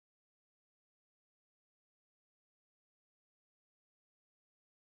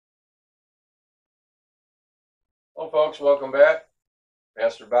Hello folks, welcome back.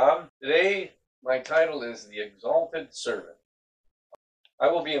 Pastor Bob. Today my title is The Exalted Servant. I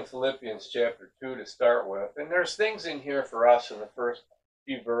will be in Philippians chapter 2 to start with, and there's things in here for us in the first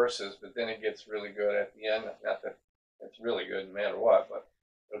few verses, but then it gets really good at the end. Not that it's really good no matter what, but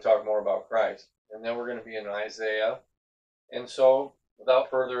we'll talk more about Christ. And then we're going to be in Isaiah. And so,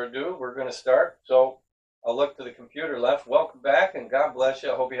 without further ado, we're going to start. So, I'll look to the computer left. Welcome back, and God bless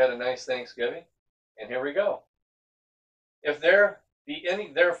you. I hope you had a nice Thanksgiving. And here we go. If there be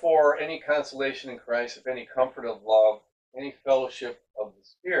therefore any consolation in Christ, if any comfort of love, any fellowship of the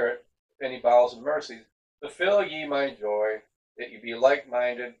Spirit, if any bowels and mercies, fulfill ye my joy, that ye be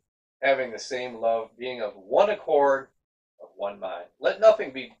like-minded, having the same love, being of one accord, of one mind. Let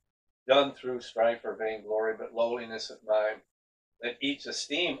nothing be done through strife or vainglory, but lowliness of mind. Let each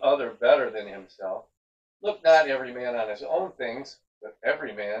esteem other better than himself. Look not every man on his own things, but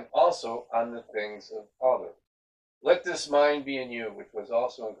every man also on the things of others. Let this mind be in you, which was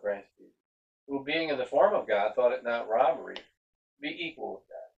also in Christ Jesus, who being in the form of God thought it not robbery to be equal with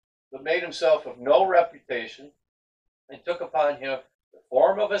God, but made himself of no reputation, and took upon him the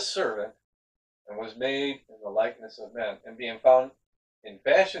form of a servant, and was made in the likeness of men. And being found in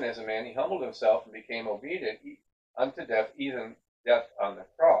fashion as a man, he humbled himself and became obedient unto death, even death on the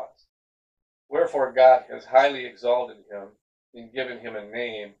cross. Wherefore God has highly exalted him, and given him a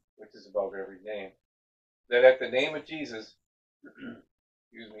name which is above every name, that at the name of Jesus,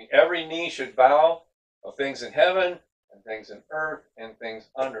 every knee should bow, of things in heaven, and things in earth, and things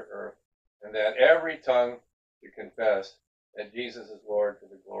under earth, and that every tongue should confess that Jesus is Lord, to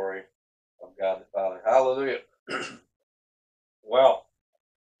the glory of God the Father. Hallelujah. Well,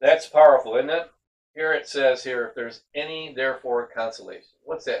 that's powerful, isn't it? Here it says here, if there's any, therefore, consolation.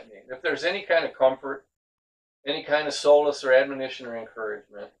 What's that mean? If there's any kind of comfort, any kind of solace or admonition or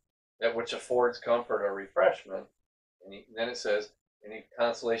encouragement, that which affords comfort or refreshment, and then it says, any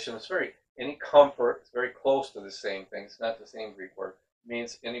consolation, any comfort, it's very close to the same thing, it's not the same Greek word, it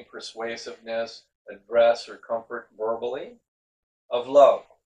means any persuasiveness, address, or comfort verbally, of love.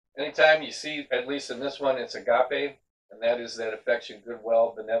 Anytime you see, at least in this one, it's agape, and that is that affection,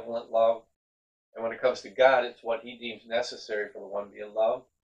 goodwill, benevolent love. And when it comes to God, it's what he deems necessary for the one being loved.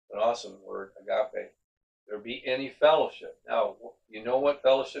 An awesome word, agape. There be any fellowship. Now, you know what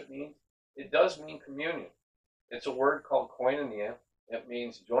fellowship means? It does mean communion. It's a word called koinonia. It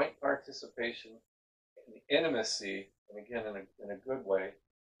means joint participation, intimacy, and again, in a good way,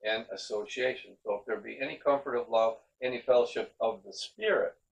 and association. So if there be any comfort of love, any fellowship of the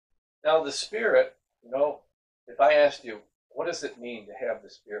Spirit. Now, the Spirit, if I asked you, what does it mean to have the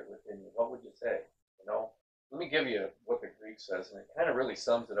Spirit within you? What would you say? Let me give you what the Greek says, and it kind of really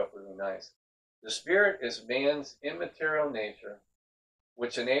sums it up really nice. The Spirit is man's immaterial nature,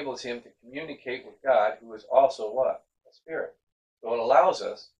 which enables him to communicate with God, who is also what? A Spirit. So it allows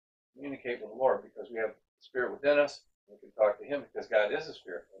us to communicate with the Lord because we have the Spirit within us. We can talk to him because God is a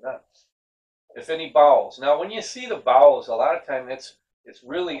Spirit. We're not. If any bowels. Now, when you see the bowels, a lot of time it's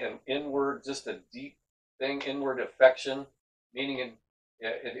really an inward, just a deep thing, inward affection, meaning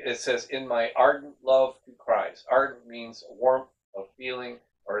it says, in my ardent love to Christ. Ardent means a warmth of feeling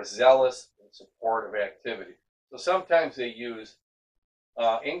or a zealous support of activity. So sometimes they use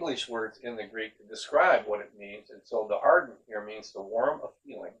English words in the Greek to describe what it means. And so the ardent here means to warm a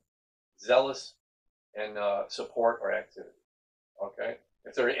feeling, zealous, and support or activity. Okay?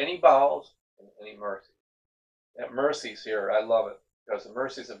 If there are any bowels and any mercy. That mercies here, I love it, because the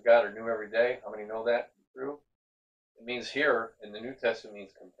mercies of God are new every day. How many know that? True? It means here in the New Testament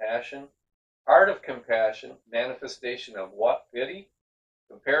means compassion, heart of compassion, manifestation of what? Pity,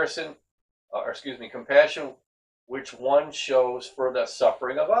 compassion which one shows for the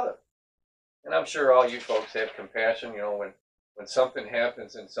suffering of others. And I'm sure all you folks have compassion, when something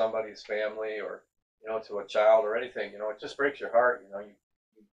happens in somebody's family or, to a child or anything, it just breaks your heart.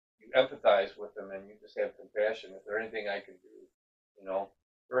 You empathize with them and you just have compassion. Is there anything I can do?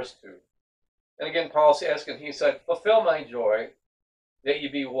 Verse 2. And again, Paul's asking, he said, fulfill my joy, that you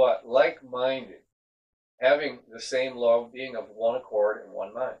be what? Like-minded, having the same love, being of one accord and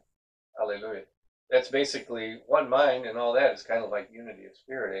one mind. Hallelujah. That's basically one mind, and all that is kind of like unity of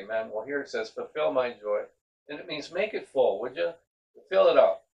spirit. Amen. Well, here it says, fulfill my joy. And it means make it full, would you? Fill it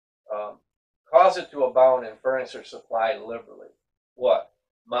up. Cause it to abound and furnish or supply liberally. What?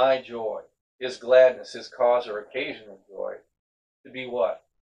 My joy. His gladness, his cause or occasion of joy. To be what?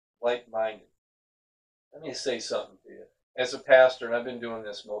 Like-minded. Let me say something to you. As a pastor, and I've been doing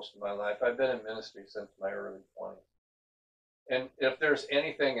this most of my life, I've been in ministry since my early 20s. And if there's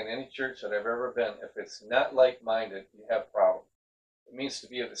anything in any church that I've ever been, if it's not like-minded, you have problems. It means to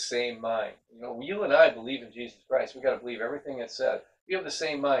be of the same mind. You know, you and I believe in Jesus Christ. We've got to believe everything it said. Be of the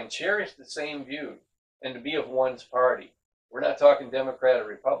same mind. Cherish the same views. And to be of one's party. We're not talking Democrat or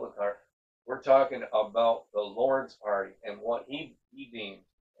Republican. We're talking about the Lord's party and what he deems.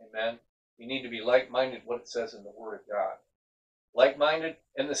 Amen. We need to be like-minded, what it says in the Word of God. Like-minded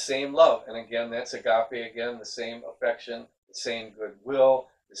and the same love. And again, that's agape again, the same affection, the same goodwill,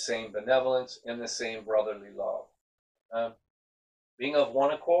 the same benevolence, and the same brotherly love. Being of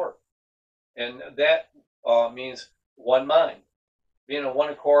one accord. And that means one mind. Being of one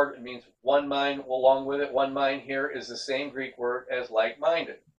accord, it means one mind along with it. One mind here is the same Greek word as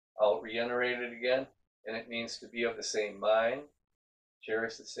like-minded. I'll reiterate it again. And it means to be of the same mind,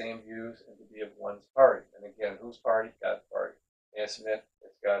 cherish the same views, and to be of one's party. And again, whose party? God's party. And submit,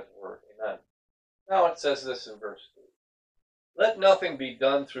 it's God's word. Amen. Now it says this in verse 3. Let nothing be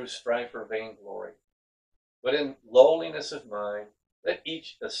done through strife or vainglory, but in lowliness of mind, let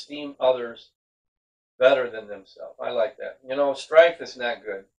each esteem others better than themselves. I like that. You know, strife is not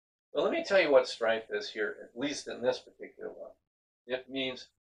good. But let me tell you what strife is here, at least in this particular one. It means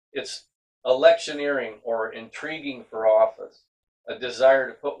it's electioneering or intriguing for office, a desire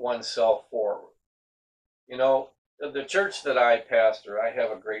to put oneself forward. You know, the church that I pastor, I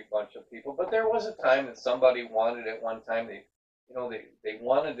have a great bunch of people, but there was a time that somebody wanted at one time, they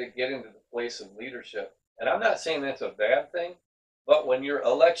wanted to get into the place of leadership. And I'm not saying that's a bad thing, but when you're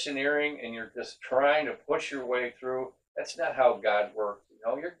electioneering and you're just trying to push your way through, that's not how God works. You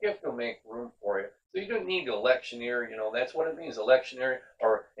know, your gift will make room for you. So you don't need to electioneer, you know, that's what it means, electioneering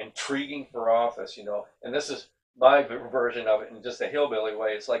or intriguing for office, you know. And this is my version of it in just a hillbilly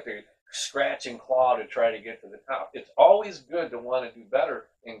way. It's like the scratch and claw to try to get to the top. It's always good to want to do better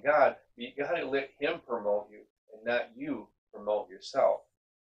in God, but you got to let him promote you and not you promote yourself.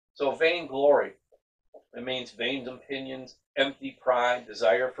 So vainglory, it means vain opinions, empty pride,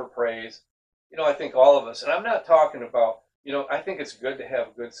 desire for praise. You know, I think all of us, and I'm not talking about, you know, I think it's good to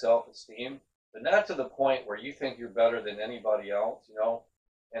have good self-esteem, but not to the point where you think you're better than anybody else, you know,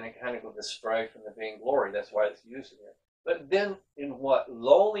 and it kind of goes the strife and the vainglory. That's why it's used here. But then in what?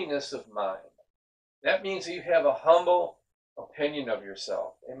 Lowliness of mind. That means you have a humble opinion of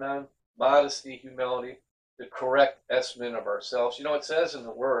yourself. Amen? Modesty, humility, the correct estimate of ourselves. You know, it says in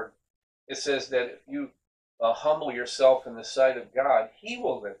the Word, it says that if you humble yourself in the sight of God, he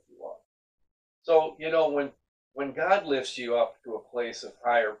will lift you up. So, you know, when God lifts you up to a place of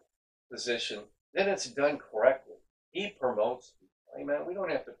higher position, then it's done correctly. He promotes you. Amen? We don't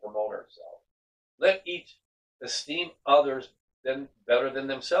have to promote ourselves. Let each esteem others better than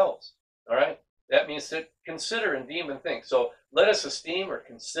themselves. All right? That means to consider and deem and think. So let us esteem or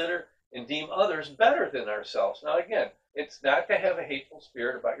consider and deem others better than ourselves. Now again, it's not to have a hateful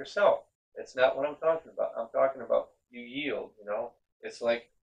spirit about yourself. That's not what I'm talking about. I'm talking about you yield, you know. It's like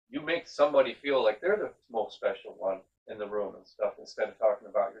you make somebody feel like they're the most special one in the room and stuff instead of talking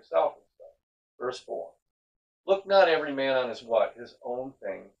about yourself and stuff. Verse 4. Look not every man on his what? His own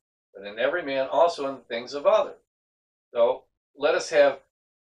thing, but in every man also in the things of others. So let us have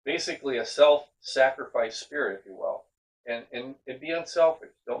basically a self-sacrifice spirit, if you will, and be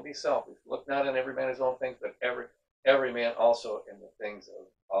unselfish. Don't be selfish. Look not on every man his own things, but every man also in the things of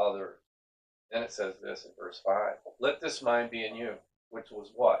others. Then it says this in verse 5. Let this mind be in you, which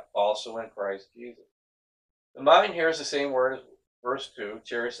was what? Also in Christ Jesus. The mind here is the same word as verse 2.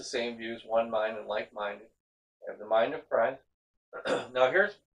 Cherish the same views, one mind and like-minded. Have the mind of Christ. Now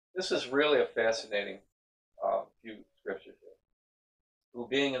this is really a fascinating few scriptures here. Who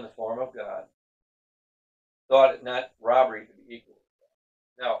being in the form of God, thought it not robbery to be equal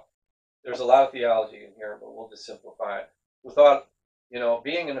with God. Now, there's a lot of theology in here, but we'll just simplify it. Who thought, you know,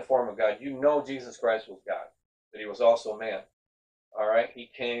 being in the form of God, you know Jesus Christ was God, but he was also man. All right?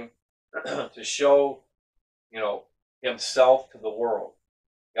 He came to show, you know, himself to the world.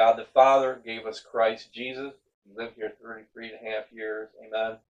 God the Father gave us Christ Jesus. He lived here 33 and a half years.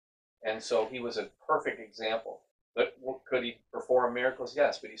 Amen. And so he was a perfect example. But could he perform miracles?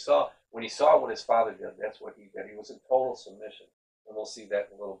 Yes. But when he saw what his Father did, that's what he did. He was in total submission. And we'll see that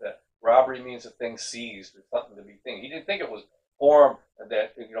in a little bit. Robbery means a thing seized or something to be thing. He didn't think it was form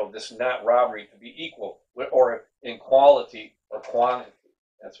that, you know, this not robbery to be equal or in quality or quantity.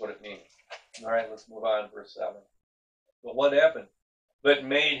 That's what it means. All right, let's move on to verse 7. But what happened? But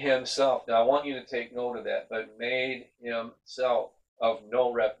made himself. Now I want you to take note of that. But made himself of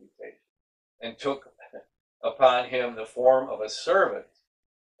no reputation, and took upon him the form of a servant.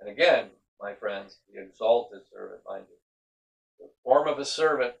 And again, my friends, the exalted servant, mind you. The form of a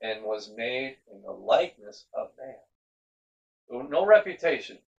servant, and was made in the likeness of man. So no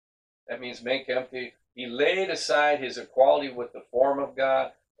reputation. That means make empty He laid aside his equality with the form of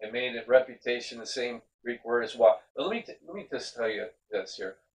God and made a reputation, the same Greek word as well. But let me just tell you this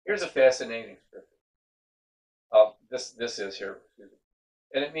here. Here's a fascinating scripture. This is here,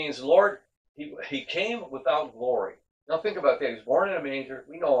 and it means Lord. He came without glory. Now think about that. He was born in a manger.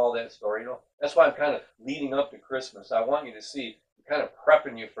 We know all that story. That's why I'm kind of leading up to Christmas. I want you to see, I'm kind of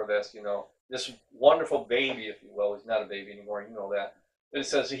prepping you for this. This wonderful baby, if you will. He's not a baby anymore. You know that. But it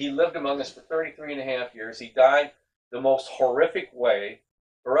says he lived among us for 33 and a half years. He died the most horrific way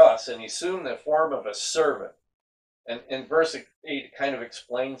for us, and he assumed the form of a servant. And in verse 8, it kind of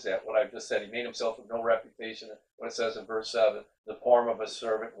explains that, what I've just said. He made himself of no reputation. What it says in verse 7, the form of a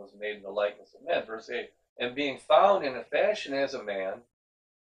servant was made in the likeness of men. Verse 8, and being found in a fashion as a man,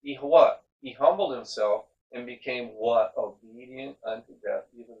 he what? He humbled himself and became what? Obedient unto death,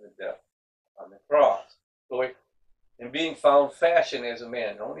 even the death on the cross. So in being found fashion as a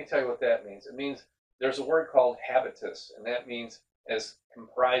man. Now let me tell you what that means. It means there's a word called habitus, and that means as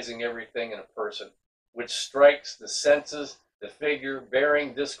comprising everything in a person, which strikes the senses, the figure,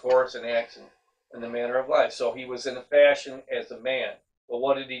 bearing, discourse, and action in the manner of life. So he was in a fashion as a man. But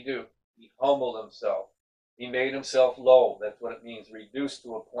what did he do? He humbled himself. He made himself low. That's what it means. Reduced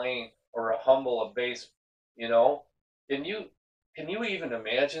to a plain or a humble, a base. Can you even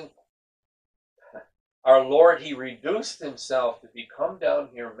imagine? Our Lord, he reduced himself to become down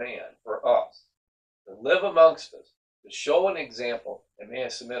here man for us, to live amongst us, to show an example, and may I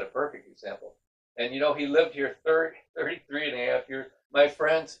submit a perfect example. And he lived here 33 and a half years, my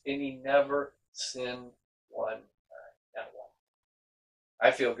friends, and he never sinned one time, not one.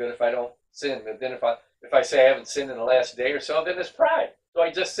 I feel good if I don't sin, but then if I say I haven't sinned in the last day or so, then it's pride. So I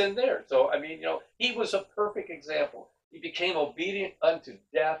just sinned there. So, he was a perfect example. He became obedient unto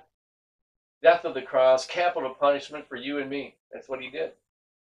death of the cross, capital punishment for you and me. That's what he did.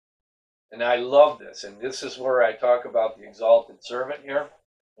 And I love this. And this is where I talk about the exalted servant here.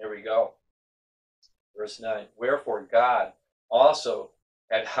 Here we go. Verse 9. Wherefore God also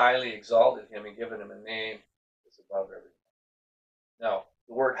had highly exalted him and given him a name that's above everything. Now,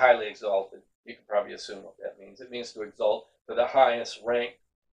 the word highly exalted, you can probably assume what that means. It means to exalt to the highest rank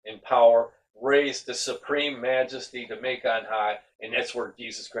in power, raised to supreme majesty, to make on high. And that's where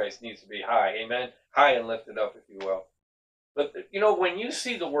Jesus Christ needs to be high. Amen? High and lifted up, if you will. But, when you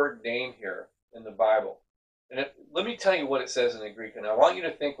see the word name here in the Bible, let me tell you what it says in the Greek. And I want you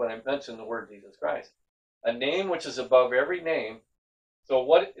to think when I mention the word Jesus Christ. A name which is above every name. So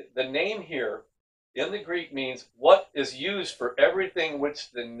what the name here in the Greek means what is used for everything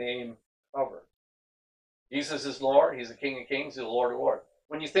which the name covers. Jesus is Lord. He's the King of Kings. He's the Lord of Lords.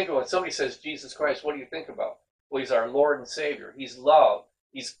 When you think of when somebody says Jesus Christ, what do you think about? Well, he's our Lord and Savior. He's love.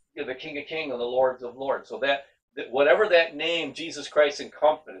 He's the King of Kings and the Lord of Lords. So that whatever that name Jesus Christ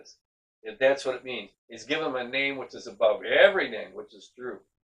encompasses, that's what it means. He's given him a name which is above every name, which is true.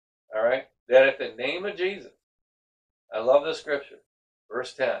 All right? That at the name of Jesus, I love this scripture.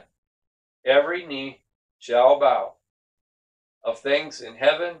 Verse 10. Every knee shall bow of things in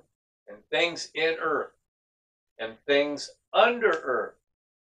heaven and things in earth and things under earth.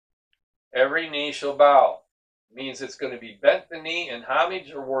 Every knee shall bow. It means it's going to be bent the knee in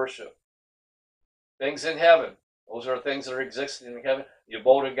homage or worship. Things in heaven. Those are things that are existing in heaven. The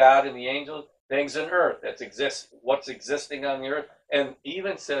abode of God and the angels. Things in earth. That's what's existing on the earth. And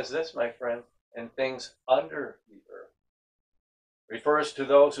even says this, my friend, and things under the earth. Refers to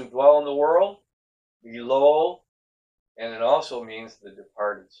those who dwell in the world, below, and it also means the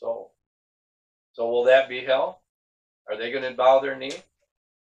departed soul. So will that be hell? Are they going to bow their knee?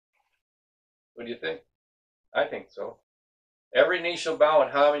 What do you think? I think so. Every knee shall bow in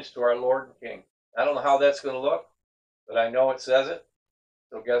homage to our Lord and King. I don't know how that's going to look, but I know it says it.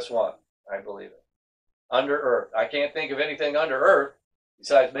 So guess what? I believe it. Under earth. I can't think of anything under earth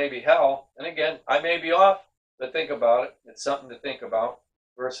besides maybe hell. And again, I may be off, but think about it. It's something to think about.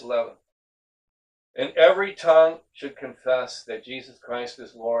 Verse 11. And every tongue should confess that Jesus Christ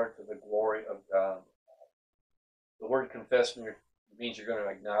is Lord to the glory of God. The word confess means you're going to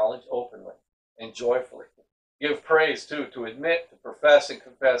acknowledge openly and joyfully. Give praise too, to admit, to profess and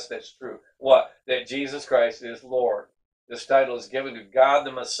confess that's true. What? That Jesus Christ is Lord. This title is given to God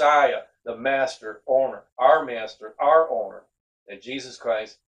the Messiah, the Master, Owner, our owner. That Jesus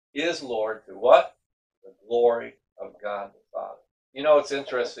Christ is Lord to what? The glory of God the Father. It's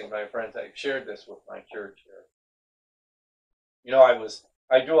interesting, my friends. I've shared this with my church here.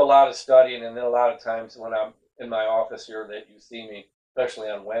 I do a lot of studying, and then a lot of times when I'm in my office here that you see me, especially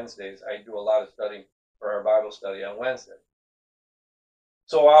on Wednesdays, I do a lot of studying for our Bible study on Wednesday.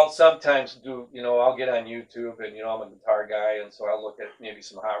 So I'll sometimes I'll get on YouTube, and I'm a guitar guy, and so I'll look at maybe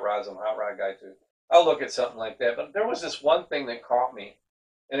some hot rods. I'm a hot rod guy too. I'll look at something like that. But there was this one thing that caught me,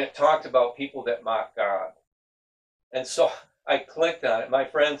 and it talked about people that mock God. And so I clicked on it. My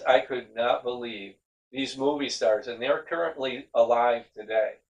friends, I could not believe these movie stars, and they're currently alive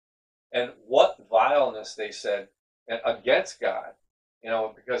today. And what vileness they said against God,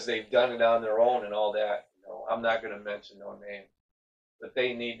 because they've done it on their own and all that. I'm not going to mention no names, but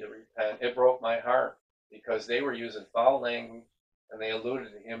they need to repent. It broke my heart because they were using foul language and they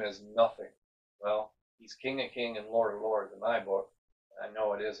alluded to him as nothing. Well, he's King of Kings and Lord of Lords in my book. I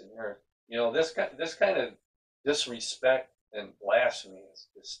know it is in yours. This kind of disrespect and blasphemy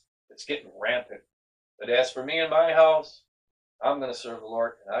it's getting rampant. But as for me and my house, I'm going to serve the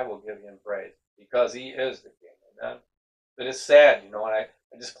Lord and I will give him praise because he is the King. Amen. But it's sad, and I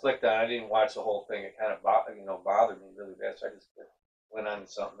just clicked on it. I didn't watch the whole thing. It kind of bothered me really bad, so I just went on to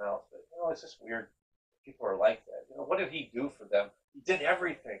something else. But it's just weird. People are like that. What did he do for them? He did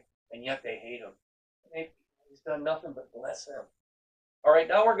everything, and yet they hate him. He's done nothing but bless them. All right,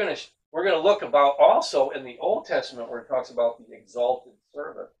 now we're gonna look about also in the Old Testament where it talks about the exalted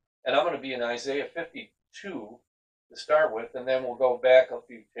servant, and I'm going to be in Isaiah 52 to start with, and then we'll go back a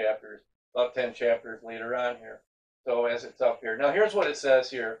few chapters, about 10 chapters later on here. So as it's up here. Now here's what it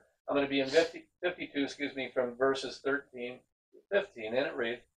says here. I'm going to be in 52, from verses 13 to 15, and it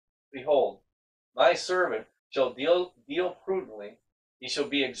reads, "Behold, my servant shall deal prudently. He shall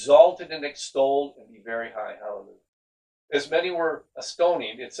be exalted and extolled and be very high." Hallelujah. As many were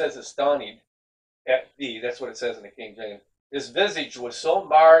astonied, it says astonied at thee. That's what it says in the King James. His visage was so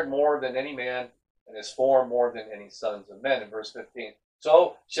marred more than any man, and his form more than any sons of men. In verse 15,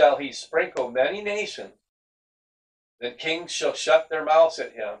 so shall he sprinkle many nations. Then kings shall shut their mouths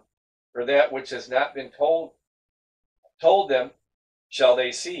at him, for that which has not been told them shall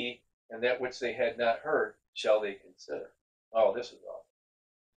they see, and that which they had not heard shall they consider. Oh, this is awesome.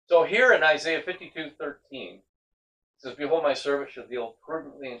 So here in Isaiah 52:13, it says, "Behold, my servant shall deal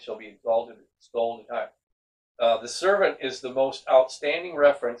prudently and shall be exalted and extolled and high." The servant is the most outstanding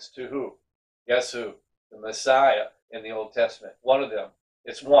reference to who? Guess who? The Messiah in the Old Testament. One of them.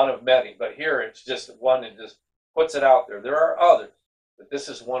 It's one of many, but here it's just one that just puts it out there. There are others, but this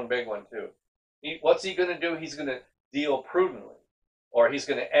is one big one too. What's he going to do? He's going to deal prudently, or he's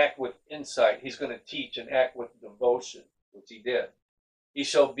going to act with insight. He's going to teach and act with devotion, which he did. He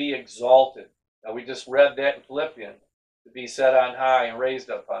shall be exalted. Now we just read that in Philippians, to be set on high and raised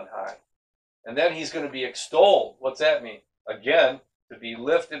up on high. And then he's going to be extolled. What's that mean? Again, to be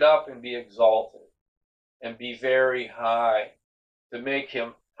lifted up and be exalted and be very high, to make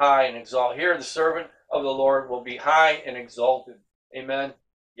him high and exalted. Here the servant of the Lord will be high and exalted. Amen?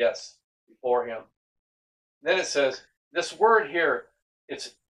 Yes, before him. Then it says, this word here,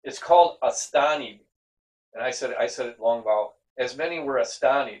 it's called astonied. And I said it long ago. As many were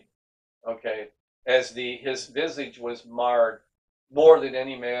astonied, okay, as his visage was marred more than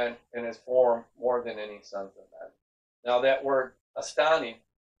any man, and his form more than any sons of men. Now that word astonied,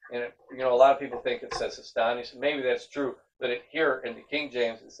 and a lot of people think it says astonished. Maybe that's true, but here in the King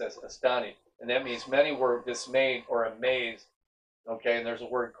James it says astonished, and that means many were dismayed or amazed. Okay, and there's a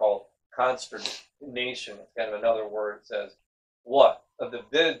word called consternation. It's kind of another word. It says what of the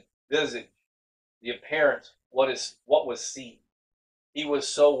visage, the appearance, what was seen. He was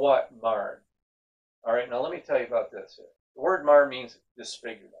so what? Marred. All right, now let me tell you about this here. The word mar means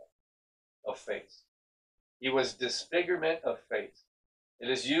disfigurement of face. He was disfigurement of face. It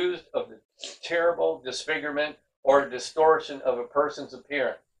is used of the terrible disfigurement or distortion of a person's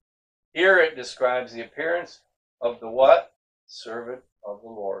appearance. Here it describes the appearance of the what? Servant of the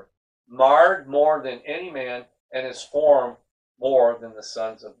Lord. Marred more than any man, and his form more than the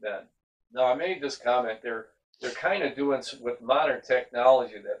sons of men. Now I made this comment. They're kind of doing with modern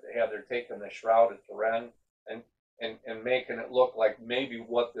technology that they have. They're taking the Shroud of Turin and making it look like maybe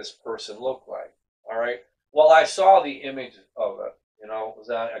what this person looked like. All right. Well, I saw the image of it. It was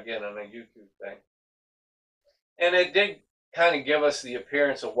on a YouTube thing, and it did kind of give us the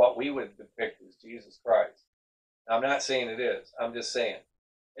appearance of what we would depict as Jesus Christ. Now, I'm not saying it is. I'm just saying,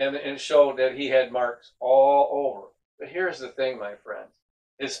 and it showed that he had marks all over. But here's the thing, my friends: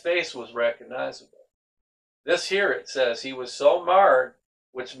 his face was recognizable. This here it says he was so marred,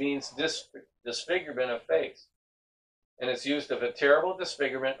 which means disfigurement of face. And it's used of a terrible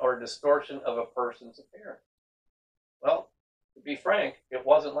disfigurement or distortion of a person's appearance. Well, to be frank, it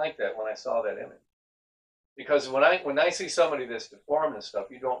wasn't like that when I saw that image. Because when I see somebody that's deformed and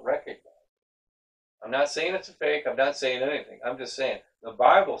stuff, you don't recognize it. I'm not saying it's a fake. I'm not saying anything. I'm just saying the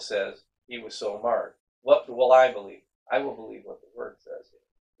Bible says he was so marred. What will I believe? I will believe what the Word says.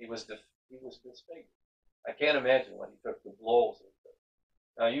 He was disfigured. I can't imagine when he took the blows.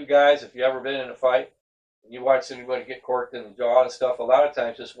 Now, you guys, if you ever been in a fight, and you watch anybody get corked in the jaw and stuff, a lot of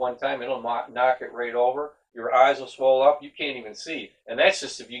times just one time it'll knock it right over. Your eyes will swell up. You can't even see. And that's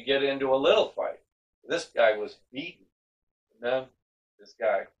just if you get into a little fight. This guy was beaten. And then this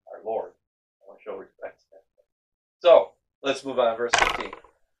guy, our Lord, I want to show respect. So, let's move on, verse 15.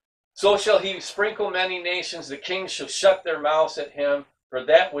 So shall he sprinkle many nations. The kings shall shut their mouths at him. For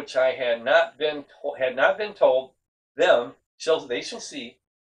that which I had not been told them, they shall see,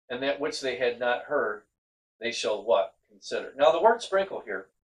 and that which they had not heard, they shall what? Consider. Now, the word sprinkle here,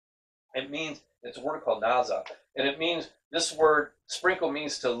 it means, it's a word called naza, and it means, this word sprinkle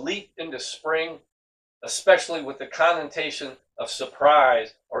means to leap into spring, especially with the connotation of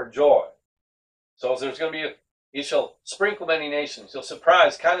surprise or joy. So there's going to be he shall sprinkle many nations. He'll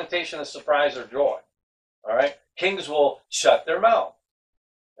surprise, connotation of surprise or joy. All right? Kings will shut their mouth.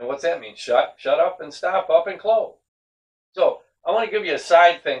 And what's that mean? Shut up and stop, up and close. So I want to give you a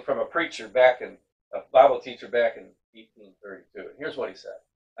side thing from a preacher a Bible teacher back in 1832. And here's what he said.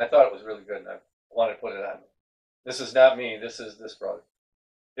 I thought it was really good, and I wanted to put it on. This is not me. This is this brother.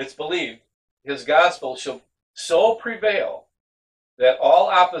 It's believed his gospel shall so prevail that all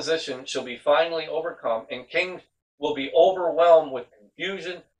opposition shall be finally overcome, and kings will be overwhelmed with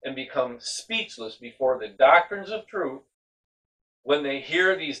confusion and become speechless before the doctrines of truth when they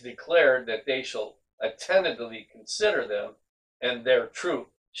hear these declared, that they shall attentively consider them, and their truth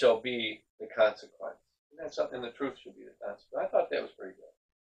shall be the consequence. And that's something, the truth should be the consequence. I thought that was pretty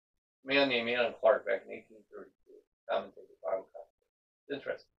good. A man named Adam Clark back in 1832 commentated Bible commentaries.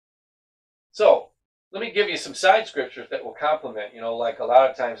 Interesting. So, let me give you some side scriptures that will complement, like a lot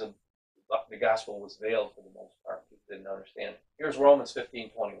of times the gospel was veiled for the most part. People didn't understand it. Here's Romans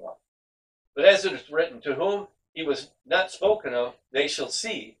 15:21. But as it is written, to whom he was not spoken of, they shall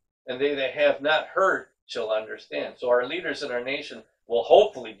see, and they that have not heard shall understand. So our leaders in our nation will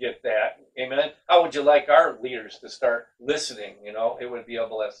hopefully get that. Amen. How would you like our leaders to start listening? It would be a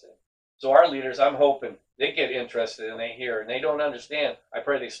blessing. So our leaders, I'm hoping they get interested and they hear, and they don't understand. I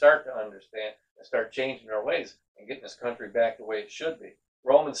pray they start to understand and start changing their ways and getting this country back the way it should be.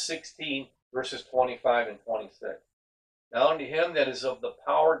 Romans 16, verses 25 and 26. Now unto him that is of the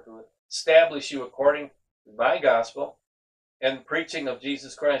power to establish you according to my gospel and preaching of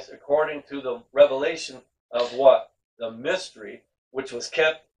Jesus Christ, according to the revelation of what? The mystery, which was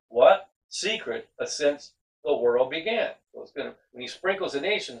kept, what? Secret, since the world began. So when he sprinkles the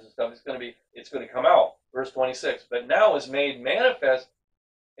nations and stuff, it's going to come out. Verse 26. But now is made manifest,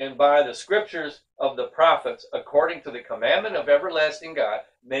 and by the scriptures of the prophets, according to the commandment of everlasting God,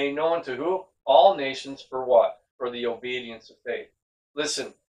 made known to who? All nations, for what? For the obedience of faith.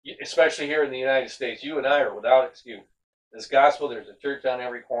 Listen, especially here in the United States, you and I are without excuse. This gospel, there's a church on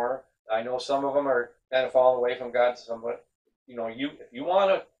every corner. I know some of them are kind of falling away from God. If you want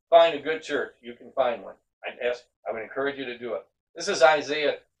to find a good church, you can find one. I would encourage you to do it. This is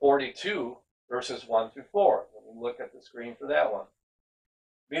Isaiah 42, verses 1 through 4. Let me look at the screen for that one.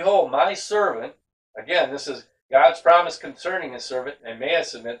 Behold, my servant, again, this is God's promise concerning his servant, and may I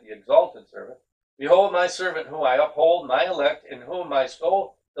submit the exalted servant. Behold, my servant, whom I uphold, my elect, in whom my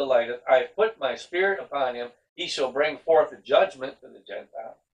soul delighteth. I have put my spirit upon him. He shall bring forth a judgment to the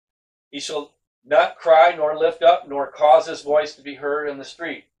Gentiles. He shall not cry, nor lift up, nor cause his voice to be heard in the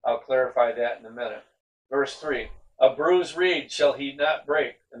street. I'll clarify that in a minute. Verse 3. A bruised reed shall he not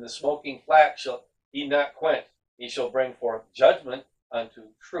break, and the smoking flax shall he not quench. He shall bring forth judgment unto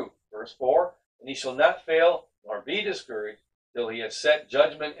truth. Verse 4. And he shall not fail, nor be discouraged, till he have set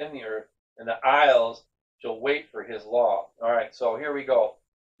judgment in the earth, and the isles shall wait for his law. All right, so here we go.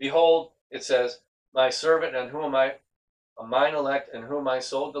 Behold, it says, my servant, and whom mine elect, and whom my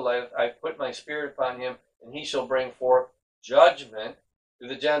soul delighteth, I put my spirit upon him, and he shall bring forth judgment to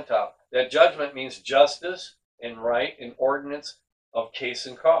the Gentile. That judgment means justice and right and ordinance of case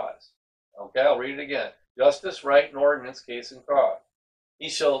and cause. Okay, I'll read it again. Justice, right, and ordinance, case and cause. He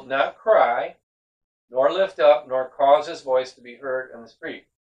shall not cry, nor lift up, nor cause his voice to be heard in the street.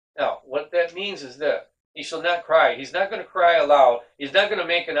 Now, what that means is this. He shall not cry. He's not going to cry aloud. He's not going to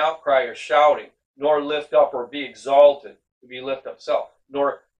make an outcry or shouting, nor lift up or be exalted to be lift up self,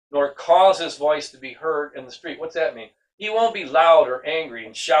 nor cause his voice to be heard in the street. What's that mean? He won't be loud or angry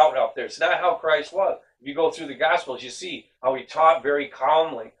and shout out there. It's not how Christ was. If you go through the Gospels, you see how he taught very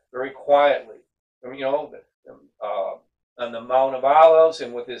calmly, very quietly. On the Mount of Olives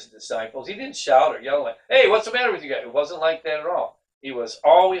and with his disciples, he didn't shout or yell like, hey, what's the matter with you guys? It wasn't like that at all. He was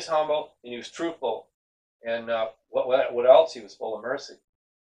always humble and he was truthful. And what else? He was full of mercy.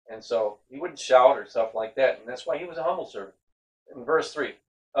 And so he wouldn't shout or stuff like that. And that's why he was a humble servant. In verse 3,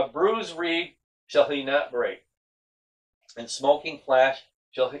 a bruised reed shall he not break, and smoking flax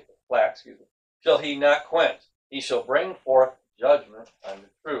shall he not quench. He shall bring forth judgment unto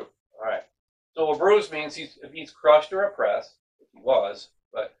truth. All right. So a bruise means if he's crushed or oppressed, if he was,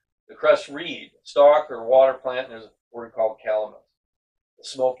 but the crushed reed, stalk, or water plant, there's a word called calamus. The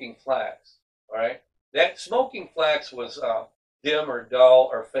smoking flax. All right. That smoking flax was dim or dull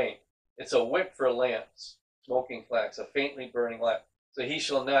or faint. It's a wick for lamps. Smoking flax, a faintly burning lamp. So he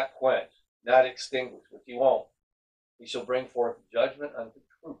shall not quench, not extinguish, which he won't. He shall bring forth judgment unto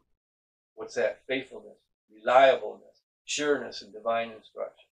truth. What's that? Faithfulness, reliableness, sureness, and divine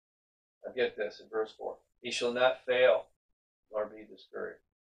instruction. Now get this in verse 4. He shall not fail, nor be discouraged.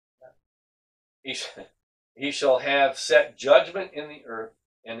 He shall have set judgment in the earth,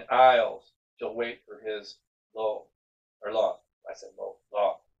 and isles shall wait for his law. I said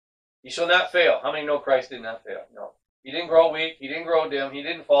law. He shall not fail. How many know Christ did not fail? No. He didn't grow weak. He didn't grow dim. He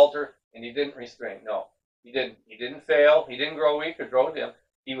didn't falter, and he didn't restrain. No. He didn't. He didn't fail. He didn't grow weak or grow dim.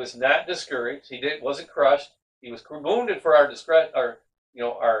 He was not discouraged. He wasn't crushed. He was wounded for our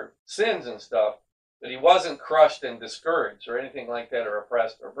sins and stuff, but he wasn't crushed and discouraged or anything like that, or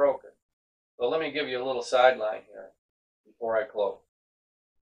oppressed or broken. So let me give you a little sideline here before I close.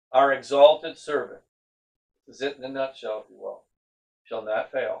 Our exalted servant, this is it in a nutshell, if you will, shall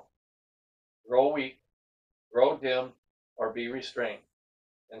not fail, grow weak, grow dim, or be restrained.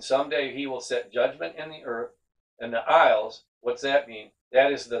 And someday he will set judgment in the earth, and the isles, what's that mean?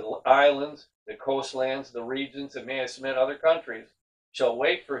 That is the islands, the coastlands, the regions, and may I submit other countries, shall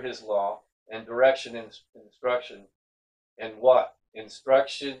wait for his law and direction and instruction. And what?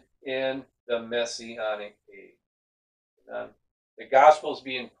 Instruction in the Messianic age. The gospel is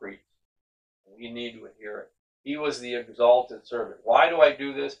being preached. We need to hear it. He was the exalted servant. Why do I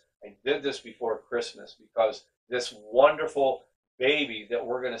do this? I did this before Christmas because this wonderful baby that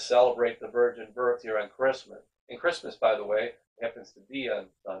we're going to celebrate the virgin birth here on Christmas. And Christmas, by the way, happens to be on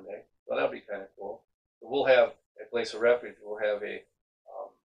Sunday, so that'll be kind of cool. So we'll have at Place of Refuge. We'll have a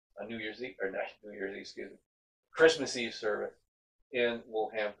New Year's Eve, or not New Year's Eve, excuse me, Christmas Eve service, and we'll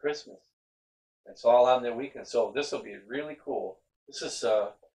have Christmas. It's all on the weekend, so this will be really cool. This is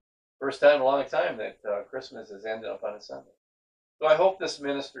first time in a long time that Christmas has ended up on a Sunday. So I hope this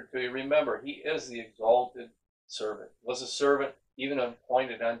ministered to you. Remember, he is the exalted servant. He was a servant even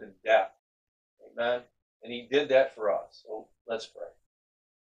appointed unto death. Amen. And he did that for us. So let's pray.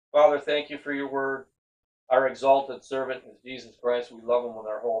 Father, thank you for your word. Our exalted servant is Jesus Christ. We love him with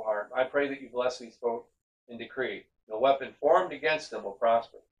our whole heart. I pray that you bless these folks and decree no weapon formed against them will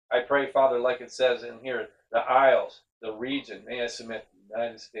prosper. I pray, Father, like it says in here, the isles, the region, may I submit, the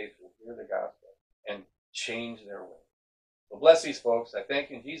United States will hear the gospel and change their way. So bless these folks. I thank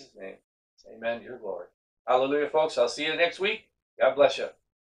you in Jesus' name. Amen to your glory. Hallelujah, folks. I'll see you next week. God bless you.